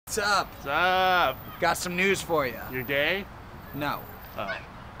What's up? What's up? Got some news for you. You're gay? No. Oh.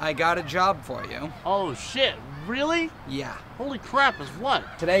 I got a job for you. Oh shit, really? Yeah. Holy crap, is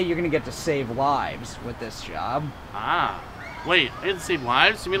what? Today you're gonna get to save lives with this job. Ah. Wait, I get to save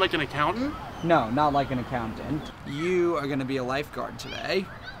lives? You mean like an accountant? No, not like an accountant. You are gonna be a lifeguard today.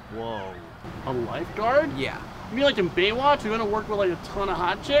 Whoa. A lifeguard? Yeah. You mean like in Baywatch, you're gonna work with like a ton of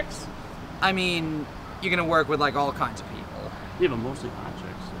hot chicks? I mean, you're gonna work with like all kinds of people. Yeah, but mostly hot chicks.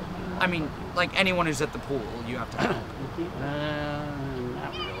 I mean, like anyone who's at the pool, you have to help.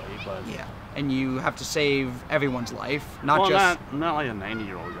 Not really, but... Yeah. And you have to save everyone's life, not well, just... I'm not like a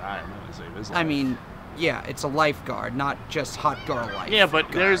 90-year-old guy. I'm not gonna save his life. I mean, yeah, it's a lifeguard, not just hot girl life. Yeah,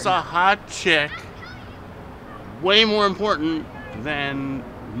 but there's a hot chick way more important than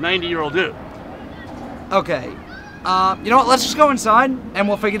 90-year-old dude. Okay. You know what? Let's just go inside, and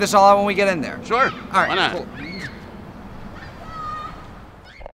we'll figure this all out when we get in there. Sure. All right. Why not? Cool.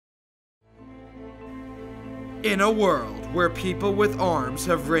 In a world where people with arms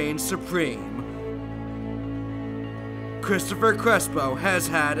have reigned supreme, Christopher Crespo has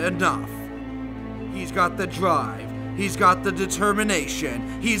had enough. He's got the drive, he's got the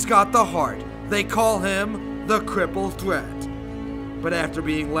determination, he's got the heart. They call him the Cripple Threat. But after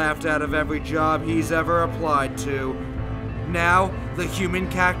being laughed out of every job he's ever applied to, now the human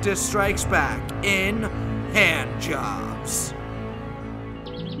cactus strikes back in hand jobs.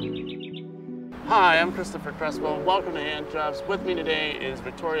 Hi, I'm Christopher Crespo. Welcome to Hand Jobs. With me today is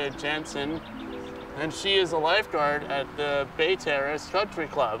Victoria Jensen, and she is a lifeguard at the Bay Terrace Country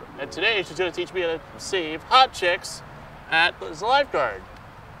Club. And today she's going to teach me how to save hot chicks as a lifeguard.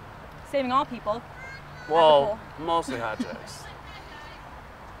 Saving all people. Well, mostly hot chicks.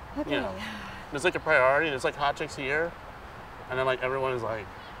 Okay. You know, there's like a priority. There's like hot chicks here, and then like everyone is like,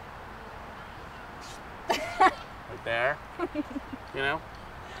 like there. You know?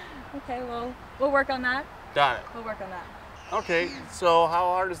 Okay, well, we'll work on that. Got it. We'll work on that. Okay, so how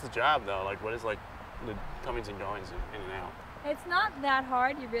hard is the job though? Like what is like the comings and goings in and out? It's not that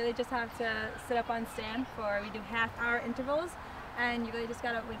hard. You really just have to sit up on stand we do half-hour intervals, and you really just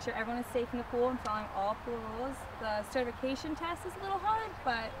gotta make sure everyone is safe in the pool and following all pool rules. The certification test is a little hard,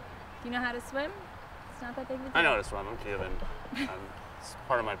 but if you know how to swim, it's not that big of a deal. I know how to swim. I'm Cuban. It's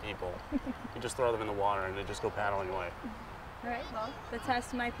part of my people. You just throw them in the water and they just go paddling away. All right, well, the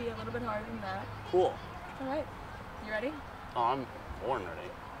test might be a little bit harder than that. Cool. All right, you ready? Oh, I'm born ready.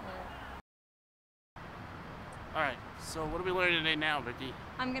 All right, so what are we learning today now, Vicky?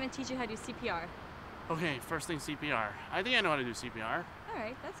 I'm gonna teach you how to do CPR. Okay, first thing CPR. I think I know how to do CPR. All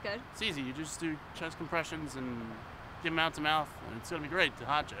right, that's good. It's easy. You just do chest compressions and give mouth to mouth, and it's gonna be great to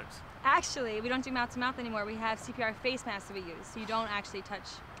hot chicks. Actually, we don't do mouth to mouth anymore. We have CPR face masks that we use, so you don't actually touch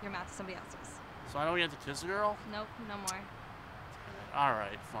your mouth to somebody else's. So I don't get to kiss a girl? Nope, no more. All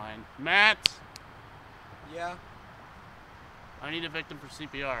right, fine. Matt, Yeah? I need a victim for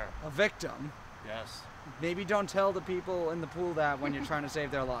CPR. A victim? Yes. Maybe don't tell the people in the pool that when you're trying to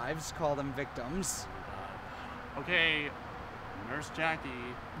save their lives. Call them victims. Oh, God. Okay, Nurse Jackie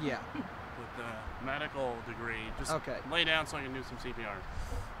Yeah. with the medical degree. Just Okay. lay down so I can do some CPR.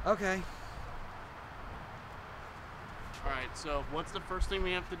 Okay. All right, so what's the first thing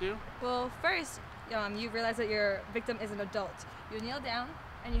we have to do? Well, first, you realize that your victim is an adult. You kneel down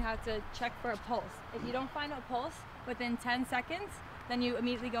and you have to check for a pulse. If you don't find a pulse within 10 seconds, then you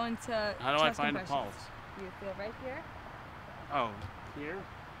immediately go into How do I chest find a compressions. pulse? You feel right here. Oh, here?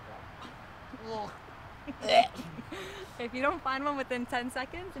 If you don't find one within 10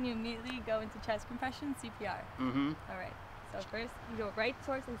 seconds, then you immediately go into chest compression, CPR. Mm-hmm. All right, so first you go right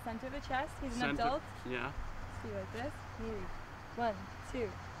towards the center of the chest. He's an Center. adult. Yeah. See like this. Maybe 1, 2,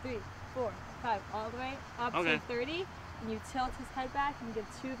 3, 4, 5, all the way up Okay. to 30. And you tilt his head back and give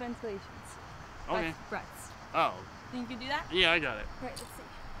 2 ventilations. Okay. That's breaths. Oh, Think you can do that? yeah, I got it. Right,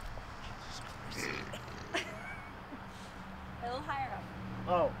 let's see. A little higher up.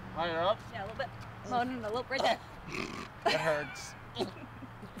 Oh, higher up? Yeah, a little bit. No, no, no, look right there. It hurts.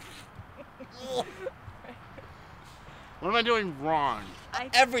 What am I doing wrong?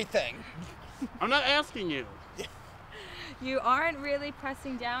 Everything. I'm not asking you. You aren't really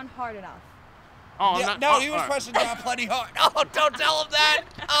pressing down hard enough. Oh, Yeah, I'm not. no, he was pressing down plenty hard. Oh, don't tell him that.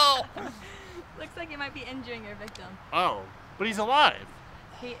 Oh. Looks like you might be injuring your victim. Oh, but he's alive.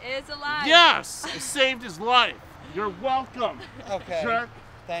 He is alive. Yes, I saved his life. You're welcome. Okay. Jerk.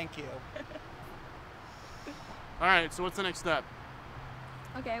 Thank you. All right, so what's the next step?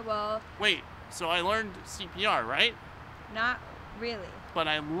 Okay, well, Wait, so I learned CPR, right? not really. But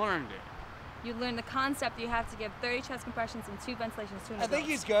I learned it. You learn the concept you have to give 30 chest compressions and 2 ventilations to an I think adult.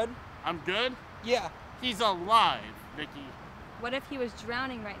 he's good. I'm good? Yeah. He's alive, Vicky. What if he was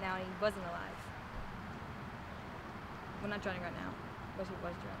drowning right now and he wasn't alive? Well, not drowning right now. What if he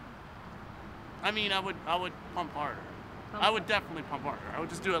was drowning? I mean, I would pump harder. Pump I would definitely pump harder. I would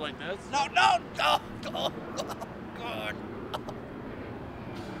just do it like this. No, God.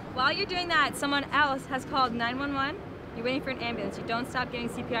 While you're doing that, someone else has called 911. You're waiting for an ambulance. You don't stop giving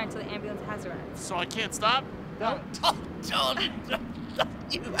CPR until the ambulance has arrived. So I can't stop? Don't.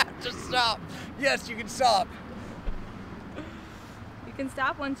 You have to stop. Yes, you can stop. You can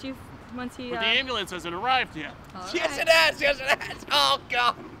stop once he. But the ambulance hasn't arrived yet. All Yes, right. it has. Yes, it has. Oh,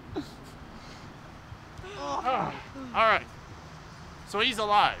 God. Oh. All right. So he's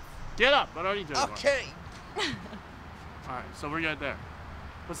alive. Get up. I don't need to. Okay. All right. So we're good there.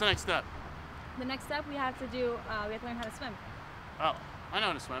 What's the next step? The next step we have to do, we have to learn how to swim. Oh, I know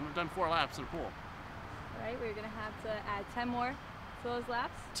how to swim. I've done 4 laps in a pool. All right, we're gonna have to add 10 more to those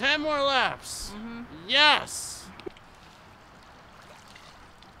laps. 10 more laps. Mm-hmm. Yes.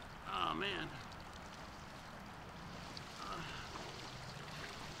 Oh man.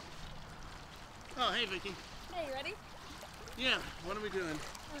 Oh hey Vicky. Hey, you ready? Yeah. What are we doing?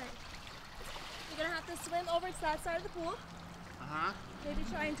 All right. You're gonna have to swim over to that side of the pool. Uh-huh. Maybe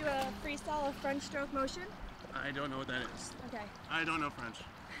try and do a freestyle of French stroke motion. I don't know what that is. Okay. I don't know French.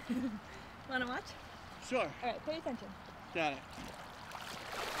 Wanna watch? Sure. All right, pay attention. Got it.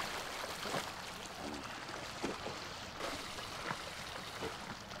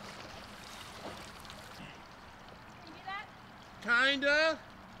 Can you do that? Kinda. All right,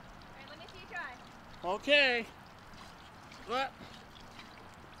 let me see you try. Okay. What?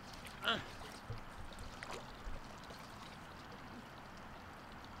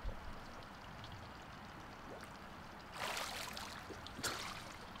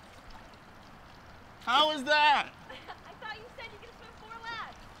 How is that? I thought you said you could swim 4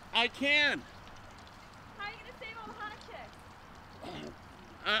 laps. I can. How are you gonna save all the hot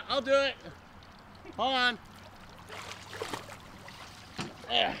chicks? I'll do it. Hold on.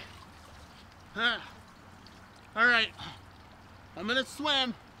 All right. I'm gonna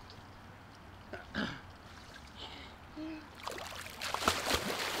swim.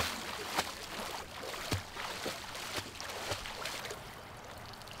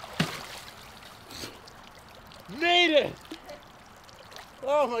 Made it!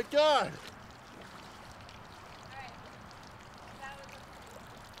 Oh my God! All right. That was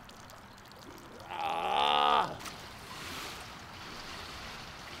Ah!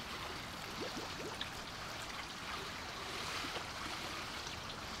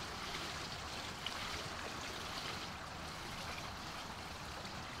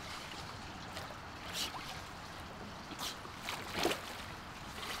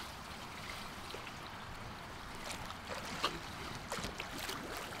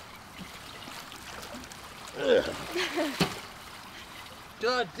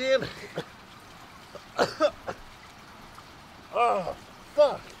 God damn it! Oh,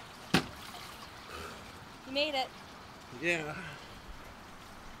 fuck! You made it. Yeah.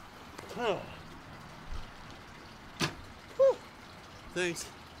 Oh. Whew. Thanks.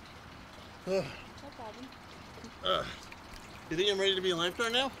 No problem. You think I'm ready to be a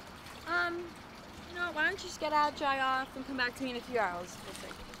lifeguard now? You know what, why don't you just get out, dry off, and come back to me in a few hours. We'll see.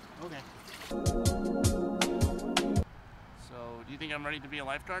 Okay. So, do you think I'm ready to be a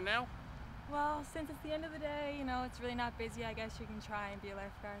lifeguard now? Well, since it's the end of the day, you know, it's really not busy, I guess you can try and be a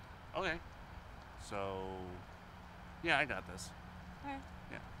lifeguard. Okay. So, yeah, I got this. All right.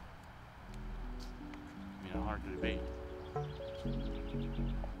 Yeah. I mean, how hard could it be?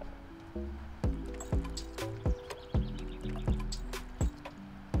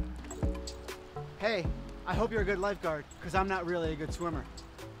 Hey, I hope you're a good lifeguard, because I'm not really a good swimmer.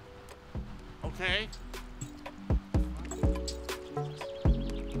 Okay.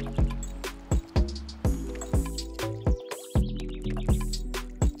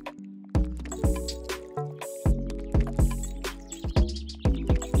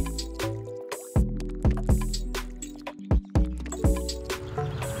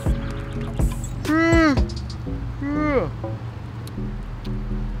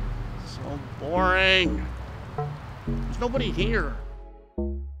 So boring. There's nobody here.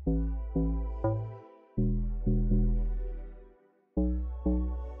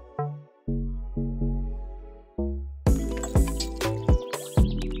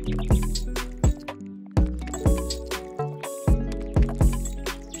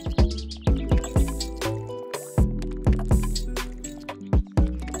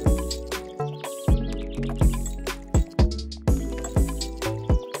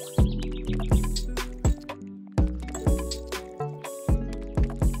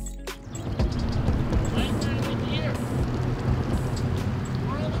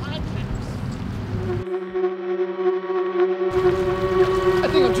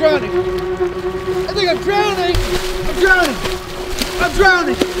 drowning. I think I'm drowning. I'm drowning. I'm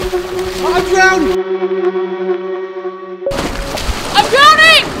drowning. I'm drowning. I'm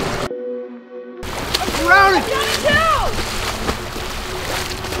drowning! I'm drowning. I'm drowning too!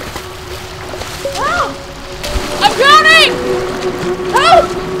 Help! I'm drowning! Help!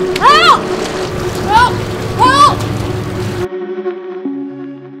 Help! Help! Help!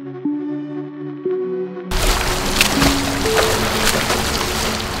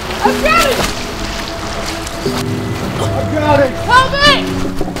 I'm drowning! I'm drowning. Help me!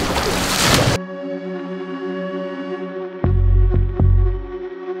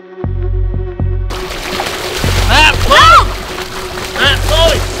 Matt, Help! Matt,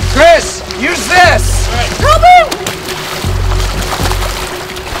 Chloe! Chris, use this. Help me!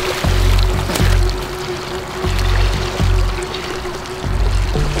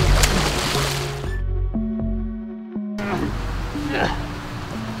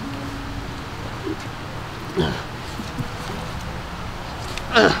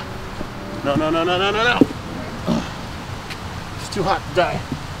 No, no, no, no, no, no, no. It's too hot to die.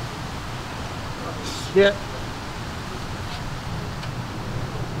 Oh, shit.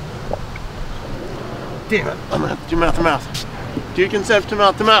 Damn it. I'm gonna have to do mouth to mouth. Do consent to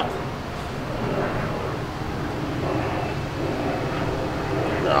mouth to mouth.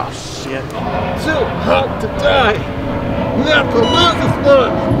 Oh, shit. Too hot to die. We have to lose this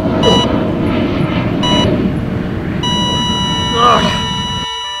one. Oh.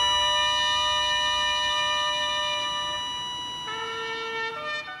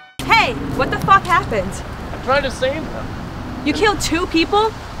 Hey, what the fuck happened? I tried to save them. You killed 2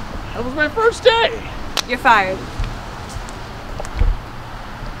 people? That was my first day. You're fired.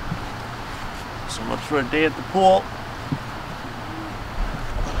 So much for a day at the pool.